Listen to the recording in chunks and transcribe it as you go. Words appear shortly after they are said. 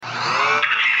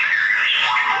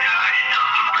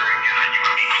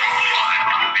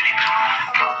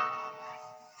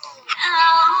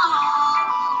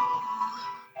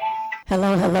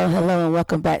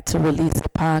welcome back to Release the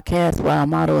Podcast, where our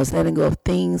motto is letting go of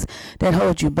things that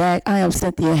hold you back. I am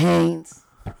Cynthia Haynes.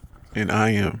 And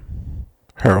I am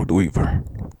Harold Weaver.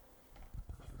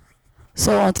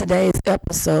 So on today's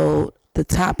episode, the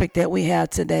topic that we have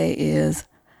today is,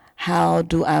 how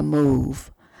do I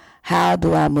move? How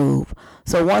do I move?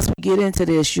 So once we get into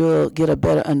this, you'll get a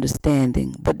better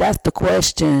understanding. But that's the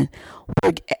question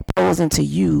we're posing to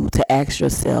you to ask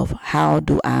yourself, how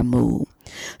do I move?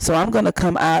 So I'm going to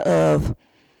come out of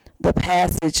the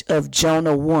passage of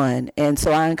Jonah 1. And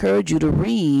so I encourage you to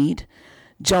read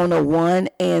Jonah 1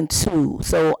 and 2.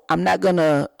 So I'm not going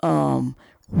to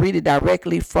read it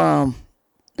directly from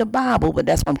the Bible, but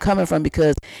that's where I'm coming from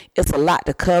because it's a lot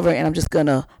to cover. And I'm just going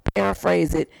to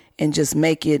paraphrase it and just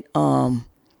make it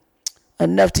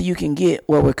enough till you can get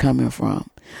where we're coming from.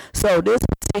 So this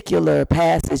particular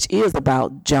passage is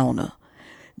about Jonah.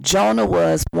 Jonah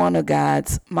was one of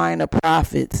God's minor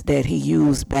prophets that he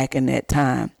used back in that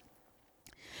time.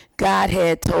 God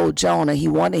had told Jonah he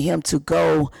wanted him to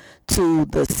go to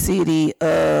the city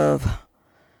of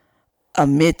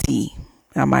Amity.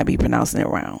 I might be pronouncing it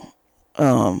wrong.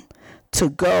 To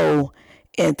go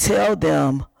and tell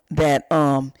them that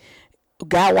God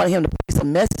wanted him to preach a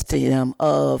message to them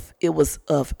of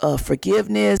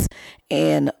forgiveness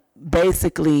and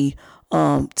basically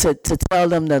to tell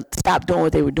them to stop doing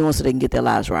what they were doing so they can get their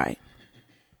lives right.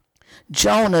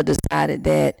 Jonah decided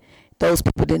that those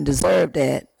people didn't deserve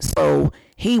that, so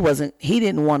he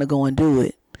didn't want to go and do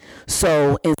it.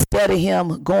 So instead of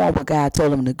him going where God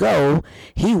told him to go,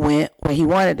 he went where he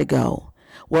wanted to go.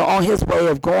 Well, on his way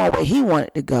of going where he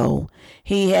wanted to go,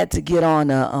 he had to get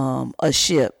on a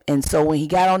ship. And so when he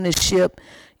got on this ship,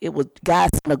 it was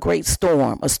God sent a great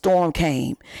storm. A storm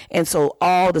came. And so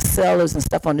all the sailors and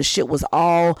stuff on the ship was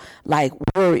all like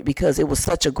worried because it was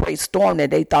such a great storm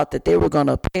that they thought that they were going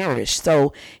to perish.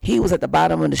 So he was at the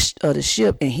bottom of the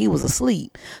ship and he was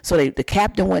asleep. So the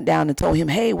captain went down and told him,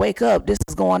 hey, wake up. This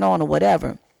is going on or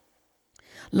whatever.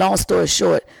 Long story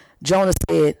short, Jonah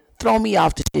said, throw me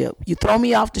off the ship. You throw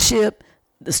me off the ship,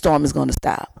 the storm is going to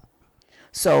stop.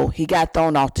 So he got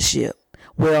thrown off the ship.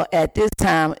 Well, at this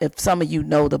time, if some of you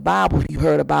know the Bible, you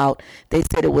heard about, they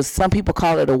said it was, some people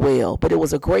call it a whale, but it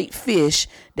was a great fish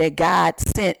that God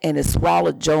sent and it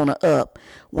swallowed Jonah up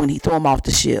when he threw him off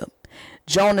the ship.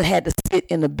 Jonah had to sit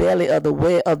in the belly of the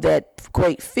whale, of that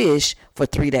great fish, for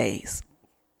 3 days.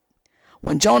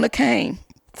 When Jonah came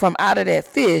from out of that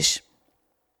fish,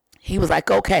 he was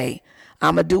like, okay,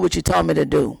 I'm going to do what you told me to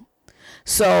do.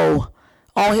 So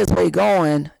on his way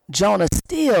going, Jonah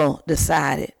still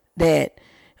decided that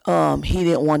he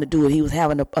didn't want to do it. He was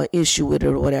having an issue with it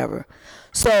or whatever.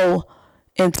 So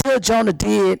until Jonah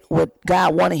did what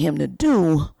God wanted him to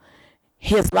do,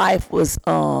 his life was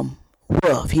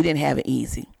rough. He didn't have it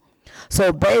easy.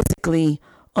 So basically,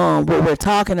 what we're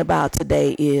talking about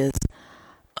today is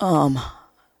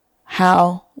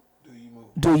how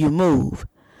do you move?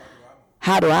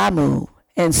 How do I move?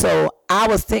 And so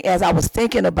as I was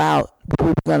thinking about what we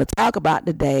were going to talk about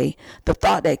today, the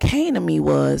thought that came to me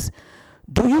was,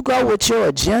 do you go with your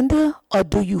agenda or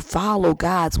do you follow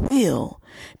God's will?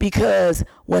 Because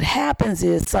what happens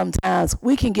is sometimes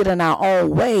we can get in our own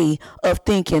way of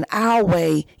thinking our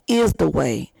way is the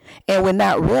way. And we're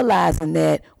not realizing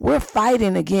that we're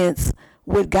fighting against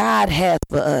what God has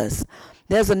for us.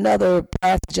 There's another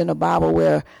passage in the Bible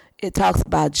where it talks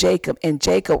about Jacob, and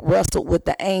Jacob wrestled with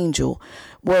the angel.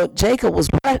 Well, Jacob was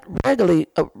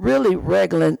really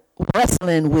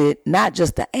wrestling with not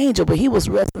just the angel, but he was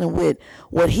wrestling with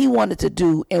what he wanted to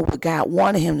do and what God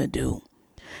wanted him to do.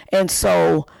 And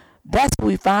so that's where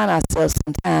we find ourselves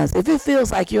sometimes. If it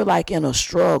feels like you're like in a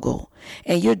struggle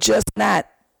and you're just not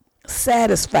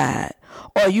satisfied,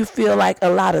 or you feel like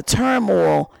a lot of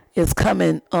turmoil is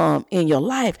coming in your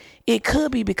life, it could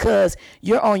be because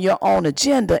you're on your own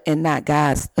agenda and not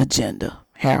God's agenda.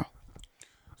 Harold.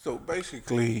 So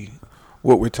basically,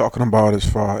 what we're talking about as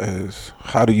far as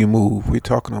how do you move, we're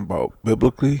talking about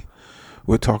biblically,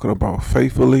 we're talking about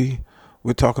faithfully,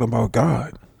 we're talking about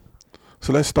God.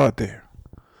 So let's start there.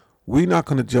 We're not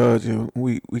going to judge, and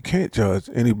we can't judge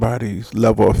anybody's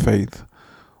level of faith.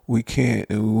 We can't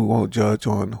and we won't judge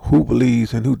on who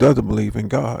believes and who doesn't believe in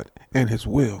God and his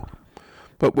will.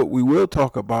 But what we will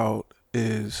talk about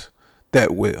is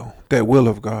that will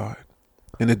of God,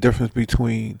 and the difference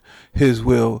between his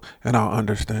will and our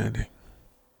understanding.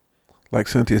 Like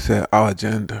Cynthia said, our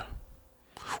agenda,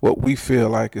 what we feel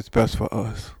like is best for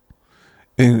us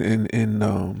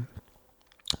in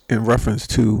reference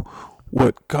to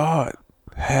what God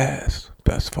has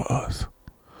best for us,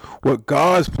 what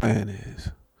God's plan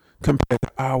is compared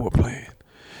to our plan.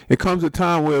 It comes a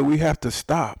time where we have to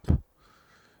stop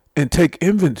and take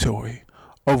inventory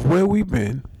of where we've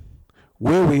been,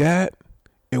 where we at,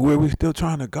 and where we still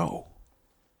trying to go.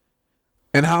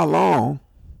 And how long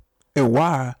and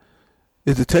why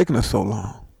is it taking us so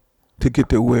long to get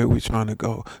to where we're trying to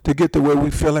go, to get to where we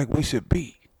feel like we should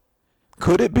be?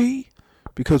 Could it be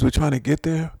because we're trying to get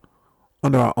there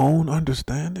under our own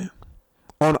understanding,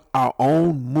 on our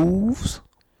own moves?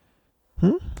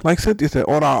 Like Cynthia said,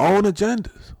 on our own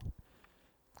agendas.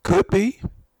 Could be,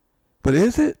 but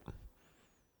is it?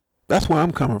 That's where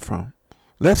I'm coming from.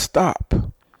 Let's stop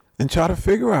and try to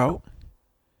figure out,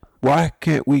 why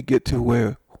can't we get to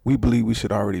where we believe we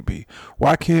should already be?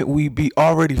 Why can't we be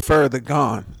already further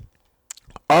gone,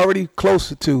 already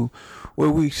closer to where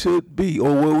we should be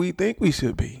or where we think we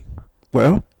should be?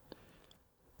 Well,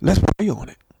 let's pray on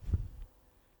it.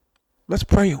 Let's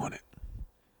pray on it.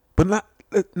 But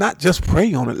not just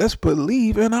pray on it. Let's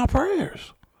believe in our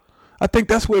prayers. I think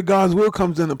that's where God's will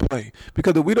comes into play.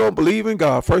 Because if we don't believe in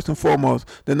God, first and foremost,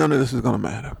 then none of this is going to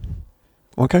matter.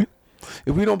 Okay?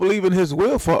 If we don't believe in his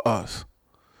will for us,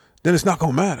 then it's not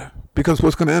going to matter. Because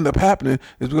what's going to end up happening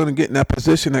is we're going to get in that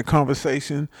position, that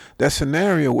conversation, that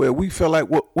scenario where we feel like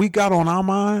what we got on our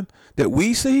mind that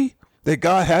we see, that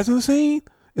God hasn't seen,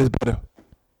 is better.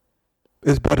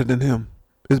 It's better than him.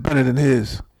 It's better than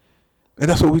his. And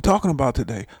that's what we're talking about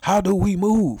today. How do we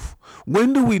move?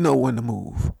 When do we know when to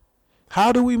move?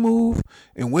 How do we move?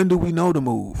 And when do we know to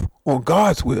move? On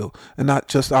God's will and not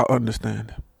just our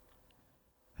understanding.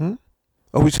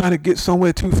 Are we trying to get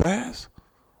somewhere too fast?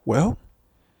 Well,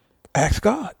 ask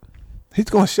God. He's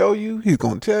going to show you. He's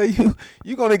going to tell you.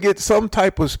 You're going to get some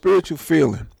type of spiritual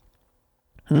feeling.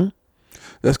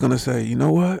 That's going to say, you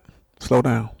know what? Slow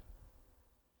down.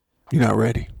 You're not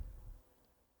ready.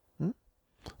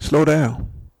 Slow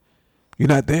down. You're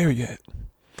not there yet.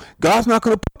 God's not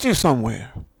going to put you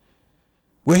somewhere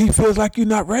where he feels like you're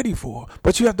not ready for.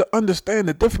 But you have to understand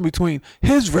the difference between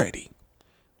his ready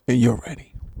and your ready.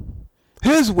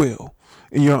 His will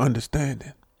and your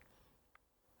understanding.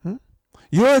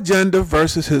 Your agenda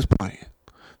versus his plan.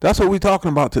 That's what we're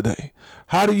talking about today.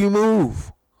 How do you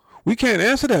move? We can't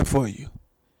answer that for you.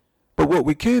 But what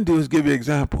we can do is give you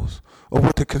examples of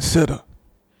what to consider.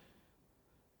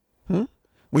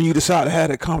 When you decide to have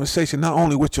that conversation, not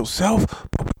only with yourself,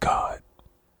 but with God.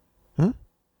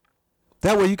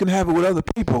 That way you can have it with other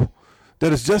people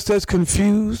that is just as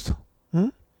confused,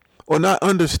 or not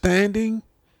understanding,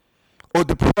 or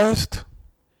depressed,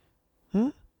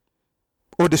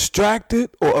 or distracted,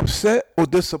 or upset, or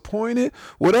disappointed.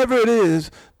 Whatever it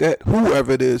is that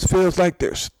whoever it is feels like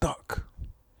they're stuck,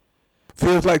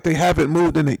 feels like they haven't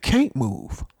moved and they can't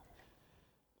move,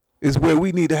 is where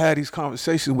we need to have these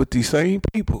conversations with these same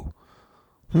people,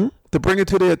 to bring it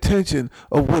to their attention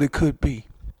of what it could be.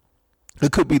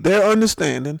 It could be their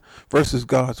understanding versus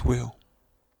God's will.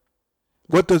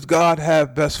 What does God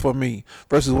have best for me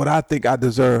versus what I think I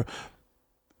deserve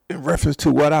in reference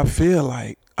to what I feel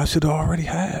like I should already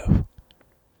have?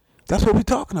 That's what we're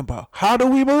talking about. How do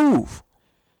we move?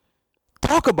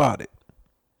 Talk about it.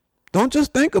 Don't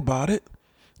just think about it.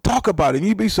 Talk about it. And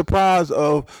you'd be surprised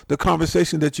of the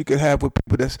conversation that you can have with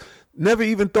people that's never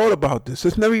even thought about this.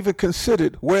 That's never even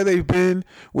considered where they've been,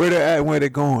 where they're at, and where they're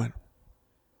going.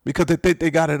 Because they think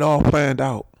they got it all planned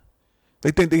out.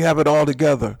 They think they have it all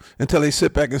together until they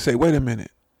sit back and say, wait a minute.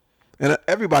 And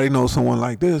everybody knows someone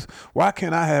like this. Why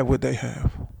can't I have what they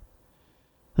have?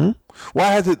 Why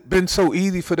has it been so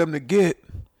easy for them to get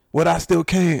what I still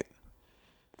can't?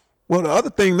 Well, the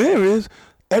other thing there is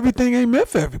everything ain't meant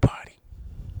for everybody.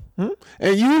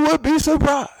 And you would be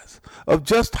surprised of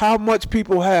just how much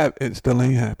people have and still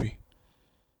ain't happy.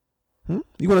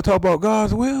 You want to talk about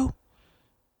God's will?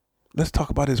 Let's talk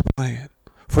about his plan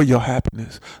for your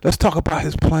happiness. Let's talk about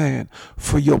his plan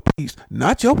for your peace.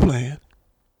 Not your plan.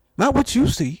 Not what you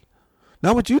see.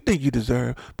 Not what you think you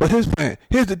deserve. But his plan.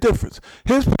 Here's the difference.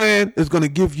 His plan is going to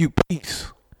give you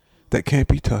peace that can't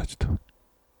be touched.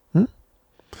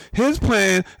 His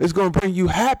plan is going to bring you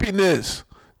happiness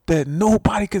that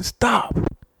nobody can stop.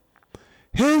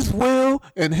 His will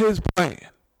and his plan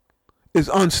is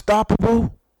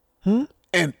unstoppable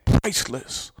and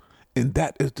priceless. And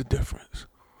that is the difference.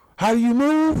 How do you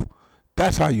move?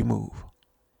 That's how you move.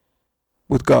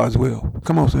 With God's will.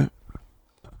 Come on, Sam.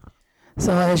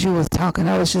 So as you was talking,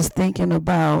 I was just thinking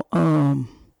about the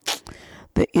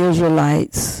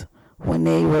Israelites when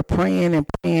they were praying and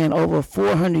praying over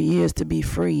 400 years to be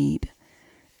freed.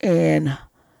 And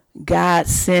God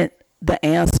sent the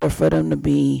answer for them to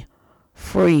be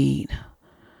freed.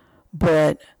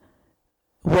 But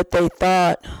what they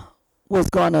thought was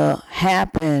going to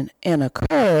happen and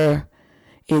occur,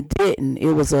 It didn't.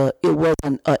 It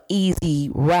wasn't a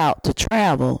easy route to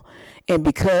travel. And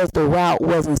because the route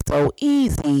wasn't so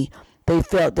easy, they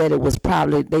felt that it was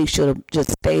probably they should have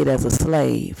just stayed as a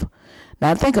slave.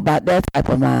 Now think about that type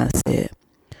of mindset.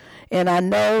 And I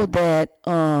know that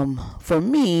for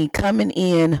me, coming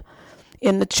in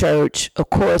the church, of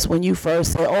course, when you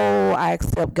first say, "Oh, I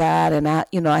accept God and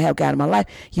I have God in my life,"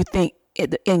 you think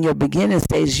in your beginning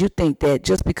stages, you think that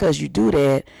just because you do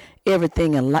that,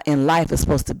 everything in life is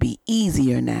supposed to be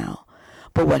easier now.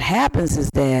 But what happens is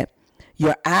that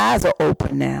your eyes are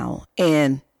open now,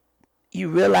 and you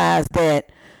realize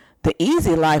that the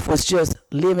easy life was just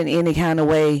living any kind of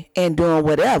way and doing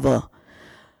whatever.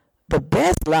 The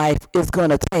best life is going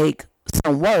to take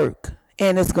some work,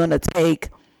 and it's going to take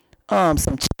some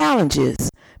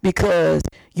challenges, because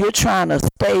you're trying to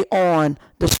stay on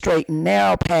the straight and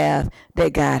narrow path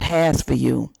that God has for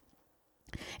you.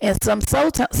 And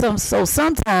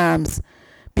sometimes,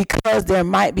 because there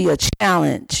might be a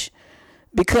challenge,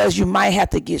 because you might have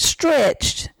to get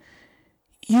stretched,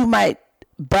 you might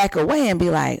back away and be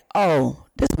like, "Oh,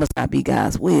 this must not be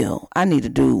God's will. I need to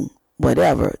do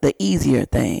whatever, the easier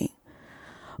thing."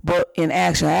 But in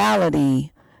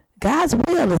actuality, God's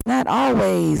will is not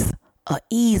always an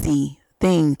easy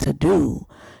thing to do.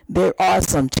 There are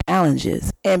some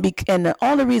challenges, and the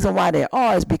only reason why there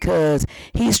are is because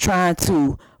He's trying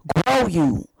to grow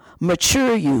you,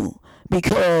 mature you,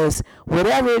 because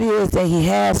whatever it is that He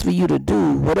has for you to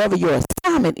do, whatever your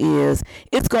assignment is,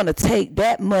 it's going to take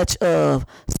that much of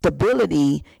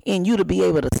stability in you to be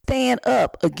able to stand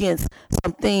up against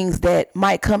some things that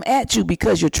might come at you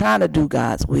because you're trying to do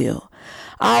God's will.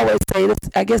 I always say this,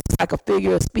 I guess it's like a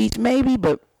figure of speech maybe,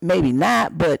 but maybe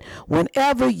not. But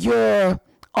whenever you're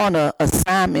on an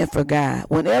assignment for God,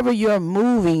 whenever you're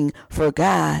moving for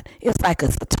God, it's like a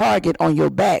target on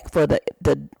your back for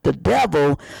the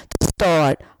devil to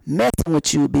start messing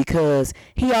with you, because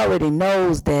he already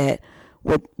knows that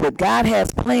what God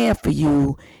has planned for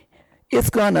you,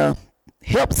 it's going to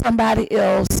help somebody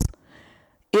else.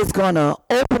 It's going to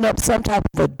open up some type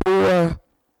of a door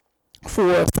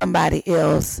for somebody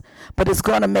else, but it's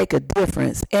going to make a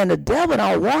difference. And the devil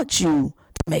don't want you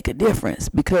to make a difference,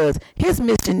 because his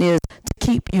mission is to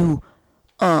keep you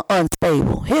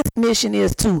unstable. His mission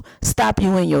is to stop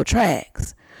you in your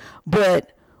tracks.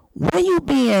 But when you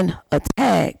being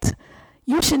attacked,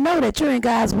 you should know that you're in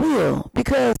God's will,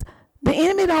 because the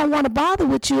enemy don't want to bother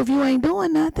with you if you ain't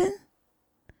doing nothing.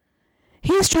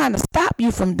 He's trying to stop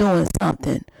you from doing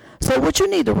something. So what you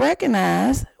need to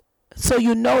recognize, so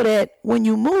you know that when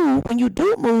you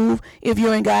do move, if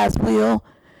you're in God's will,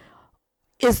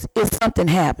 is something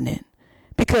happening.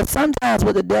 Because sometimes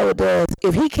what the devil does,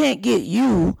 if he can't get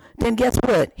you, then guess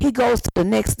what? He goes to the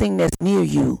next thing that's near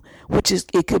you, which is,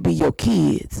 it could be your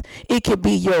kids. It could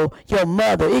be your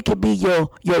mother. It could be your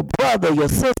brother, your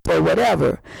sister,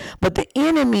 whatever. But the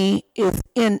enemy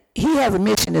he has a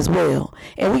mission as well.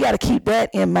 And we got to keep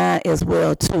that in mind as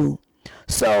well too.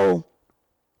 So,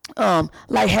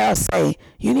 like Harold say,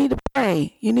 you need to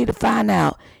pray. You need to find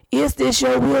out, is this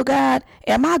your will, God?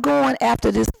 Am I going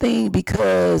after this thing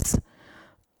because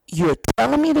you're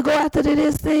telling me to go after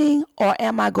this thing, or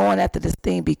am I going after this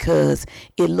thing because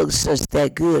it looks just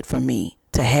that good for me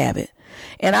to have it?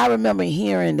 And I remember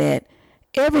hearing that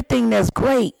everything that's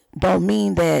great don't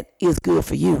mean that it's good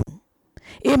for you.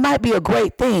 It might be a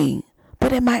great thing,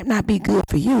 but it might not be good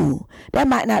for you. That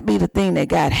might not be the thing that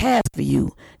God has for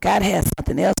you. God has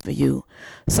something else for you.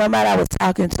 Somebody I was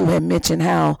talking to had mentioned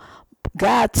how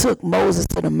God took Moses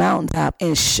to the mountaintop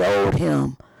and showed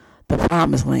him the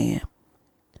promised land.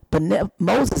 But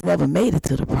Moses never made it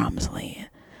to the promised land.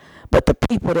 But the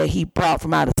people that he brought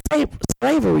from out of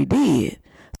slavery did.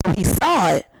 So he saw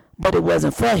it, but it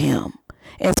wasn't for him.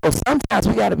 And so sometimes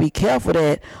we got to be careful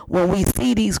that when we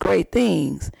see these great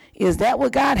things, is that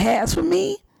what God has for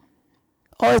me?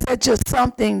 Or is that just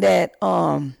something that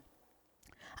I'm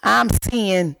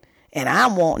seeing and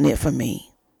I'm wanting it for me?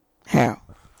 How?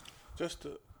 Just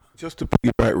to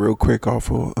piggyback real quick off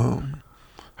of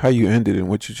how you ended and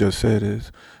what you just said,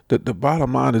 is that the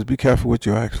bottom line is, be careful what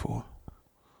you ask for.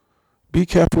 Be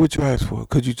careful what you ask for,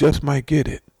 because you just might get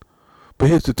it. But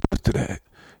here's the twist to that.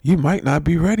 You might not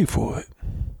be ready for it.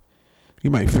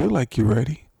 You might feel like you're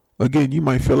ready. Again, you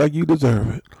might feel like you deserve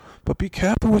it. But be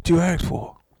careful what you ask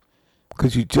for,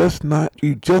 because you just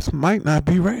might not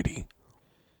be ready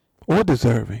or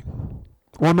deserving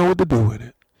or know what to do with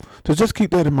it. So just keep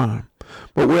that in mind.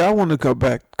 But where I want to come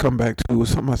back to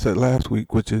was something I said last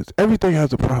week, which is everything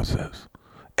has a process.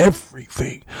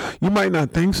 Everything. You might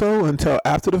not think so until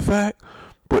after the fact,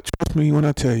 but trust me when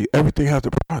I tell you, everything has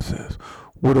a process.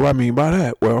 What do I mean by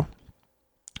that? Well,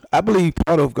 I believe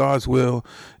part of God's will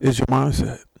is your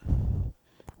mindset.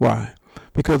 Why?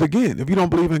 Because again, if you don't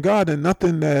believe in God, then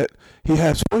nothing that he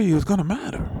has for you is going to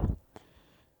matter.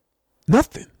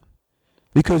 Nothing.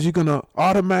 Because you're going to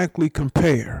automatically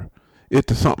compare it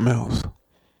to something else.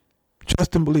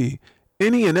 Trust and believe.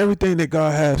 Any and everything that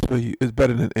God has for you is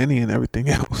better than any and everything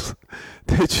else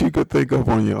that you could think of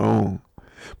on your own.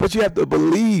 But you have to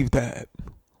believe that.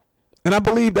 And I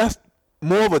believe that's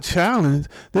more of a challenge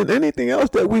than anything else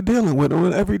that we're dealing with on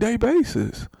an everyday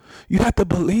basis. You have to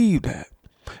believe that.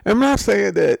 I'm not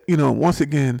saying that, once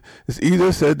again, it's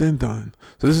easier said than done.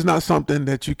 So this is not something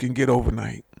that you can get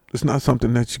overnight. It's not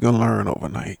something that you're going to learn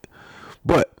overnight.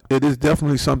 But it is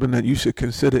definitely something that you should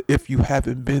consider if you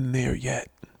haven't been there yet.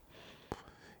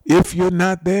 If you're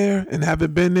not there and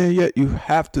haven't been there yet, you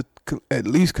have to at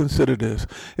least consider this.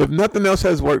 If nothing else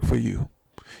has worked for you,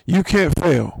 you can't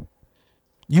fail.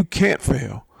 You can't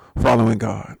fail following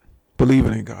God,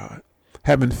 believing in God,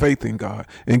 having faith in God,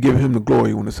 and giving him the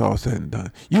glory when it's all said and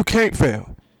done. You can't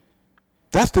fail.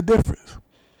 That's the difference.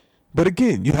 But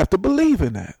again, you have to believe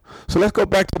in that. So let's go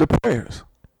back to the prayers.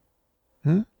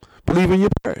 Believe in your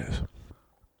prayers.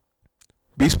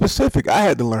 Be specific. I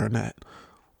had to learn that.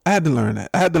 I had to learn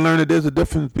that there's a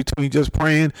difference between just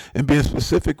praying and being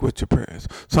specific with your prayers.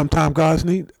 Sometimes God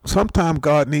needs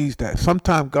that.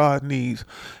 Sometimes God needs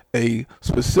a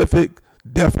specific,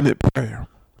 definite prayer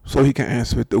so he can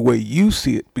answer it the way you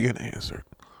see it being answered.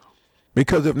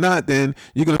 Because if not, then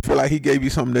you're going to feel like he gave you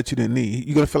something that you didn't need.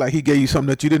 You're going to feel like he gave you something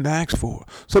that you didn't ask for.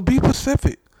 So be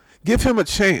specific. Give him a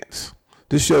chance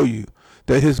to show you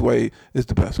that his way is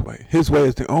the best way. His way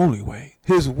is the only way.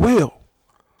 His will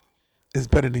is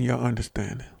better than your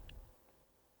understanding.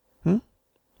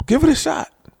 Give it a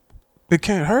shot. It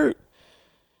can't hurt.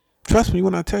 Trust me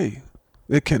when I tell you.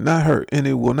 It cannot hurt and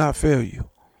it will not fail you.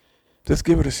 Just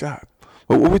give it a shot.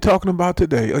 But what we're talking about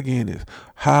today, again, is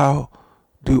how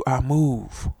do I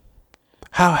move?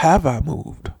 How have I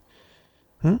moved?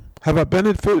 Have I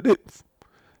benefited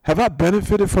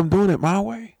from doing it my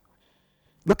way?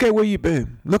 Look at where you've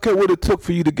been. Look at what it took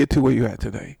for you to get to where you're at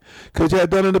today. Could you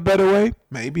have done it a better way?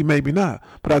 Maybe, maybe not.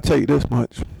 But I'll tell you this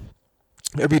much.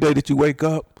 Every day that you wake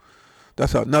up,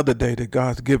 that's another day that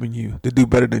God's given you to do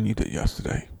better than you did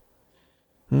yesterday.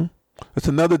 It's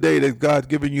another day that God's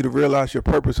given you to realize your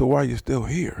purpose of why you're still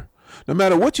here. No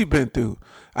matter what you've been through,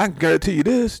 I can guarantee you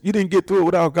this, you didn't get through it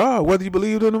without God, whether you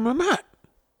believed in him or not.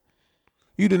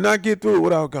 You did not get through it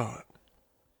without God.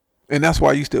 And that's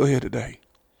why you're still here today.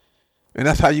 And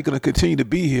that's how you're going to continue to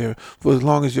be here for as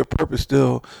long as your purpose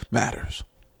still matters.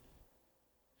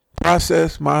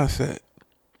 Process, mindset.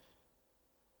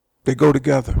 They go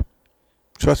together.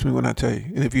 Trust me when I tell you.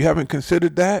 And if you haven't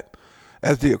considered that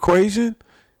as the equation,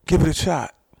 give it a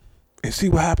shot and see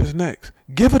what happens next.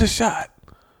 Give it a shot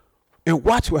and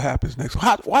watch what happens next.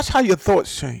 Watch how your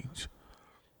thoughts change.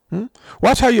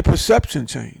 Watch how your perception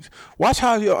change. Watch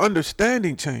how your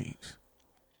understanding change.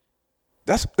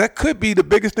 That could be the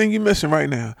biggest thing you're missing right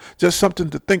now. Just something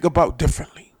to think about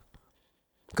differently.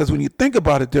 Because when you think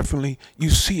about it differently, you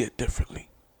see it differently.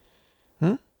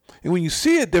 And when you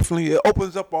see it differently, it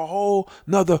opens up a whole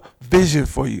nother vision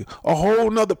for you. A whole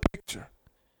nother picture.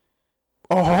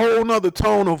 A whole nother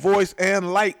tone of voice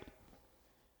and light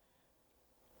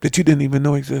that you didn't even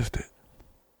know existed.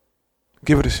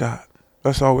 Give it a shot.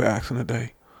 That's all we're asking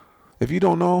today. If you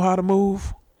don't know how to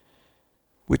move,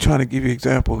 we're trying to give you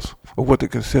examples of what to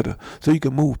consider so you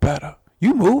can move better.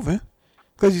 You moving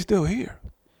because you're still here.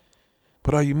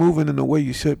 But are you moving in the way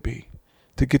you should be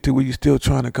to get to where you're still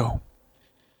trying to go?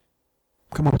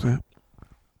 Come on, Sam.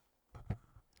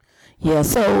 Yeah,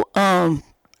 so I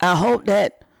hope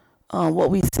that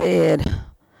what we said,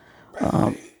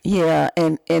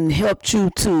 and helped you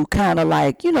to kind of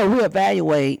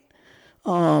reevaluate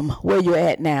where you're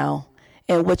at now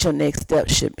and what your next step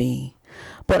should be.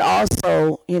 But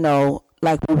also,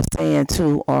 like we were saying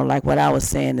too, or like what I was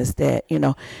saying is that,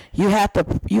 you have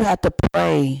to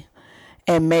pray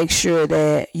and make sure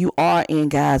that you are in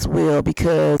God's will,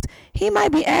 because he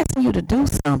might be asking you to do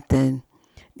something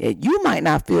that you might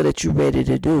not feel that you're ready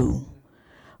to do.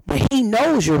 But he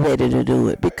knows you're ready to do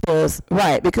it because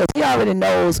he already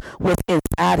knows what's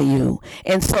inside of you.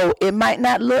 And so it might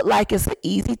not look like it's an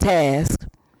easy task,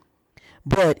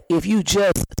 but if you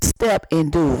just step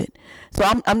and do it. So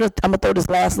I'm gonna throw this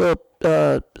last little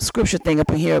scripture thing up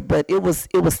in here, but it was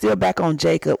still back on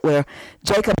Jacob, where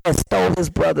Jacob had stole his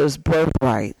brother's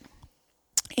birthright,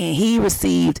 and he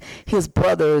received his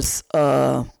brother's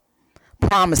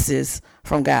promises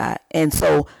from God. And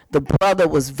so the brother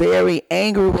was very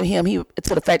angry with him,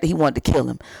 to the fact that he wanted to kill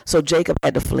him. So Jacob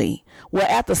had to flee. Well,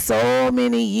 after so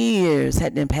many years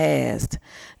had been passed,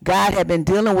 God had been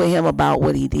dealing with him about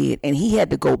what he did, and he had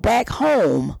to go back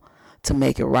home to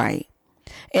make it right.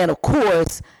 And of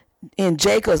course, in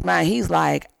Jacob's mind, he's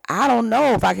like, I don't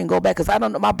know if I can go back, because I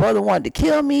don't know. My brother wanted to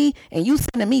kill me, and you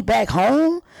sending me back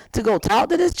home to go talk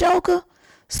to this joker?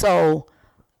 So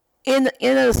in the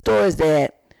end of the story is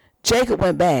that Jacob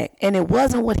went back, and it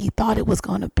wasn't what he thought it was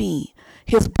going to be.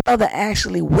 His brother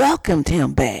actually welcomed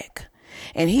him back,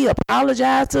 and he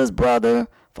apologized to his brother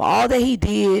for all that he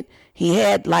did. He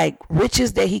had like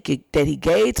riches that he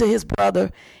gave to his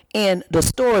brother, and the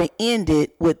story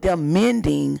ended with them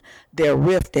mending their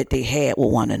rift that they had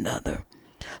with one another.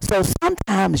 So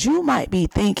sometimes you might be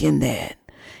thinking that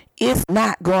it's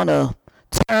not going to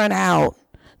turn out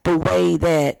the way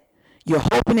that you're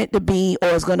hoping it to be, or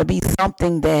it's going to be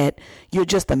something that you're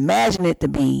just imagining it to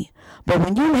be. But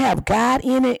when you have God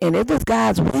in it, and if it's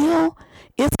God's will,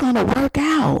 it's going to work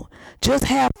out. Just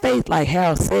have faith, like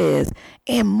Harold says,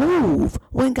 and move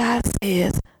when God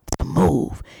says to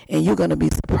move. And you're going to be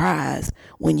surprised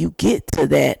when you get to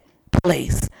that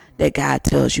place that God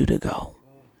tells you to go.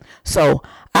 So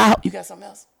you got something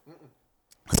else?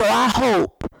 So I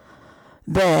hope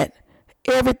that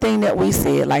everything that we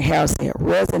said, like Harold said,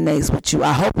 resonates with you.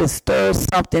 I hope it stirs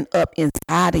something up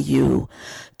inside of you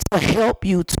to help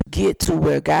you to get to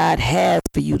where God has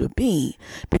for you to be.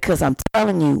 Because I'm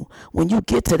telling you, when you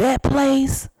get to that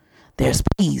place, there's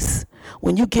peace.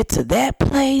 When you get to that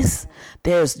place,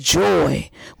 there's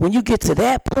joy. When you get to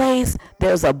that place,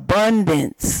 there's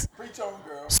abundance.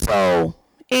 So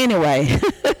anyway,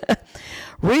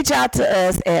 reach out to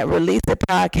us at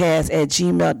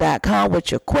releaseitpodcast@gmail.com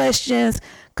with your questions,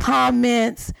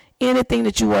 comments, anything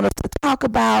that you want us to talk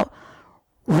about.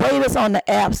 Rate us on the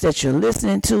apps that you're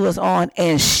listening to us on,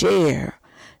 and share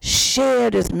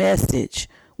this message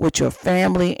with your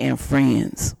family and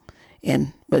friends.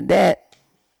 And with that,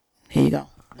 here you go. All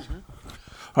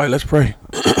right, let's pray.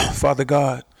 Father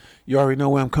God, you already know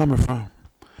where I'm coming from,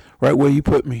 right where you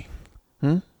put me,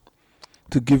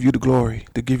 to give you the glory,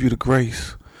 to give you the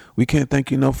grace. We can't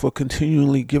thank you enough for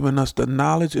continually giving us the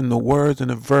knowledge and the words and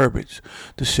the verbiage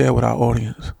to share with our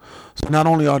audience. So not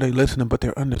only are they listening, but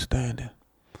they're understanding.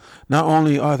 Not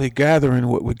only are they gathering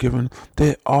what we're giving,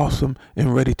 they're awesome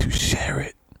and ready to share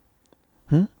it.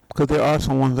 Because there are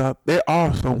someone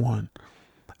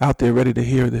out there ready to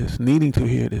hear this, needing to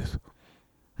hear this,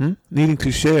 needing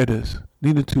to share this,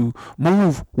 needing to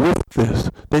move with this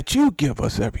that you give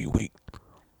us every week.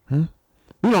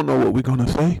 We don't know what we're going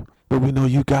to say, but we know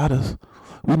you got us.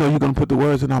 We know you're going to put the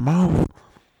words in our mouth.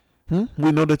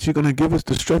 We know that you're going to give us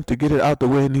the strength to get it out the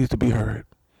way it needs to be heard.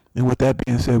 And with that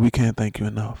being said, we can't thank you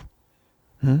enough.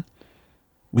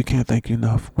 We can't thank you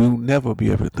enough. We'll never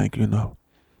be able to thank you enough.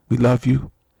 We love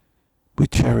you. We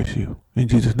cherish you. In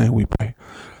Jesus' name we pray.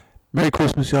 Merry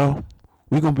Christmas, y'all.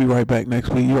 We're going to be right back next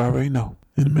week. You already know.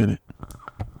 In a minute.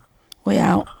 We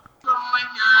out.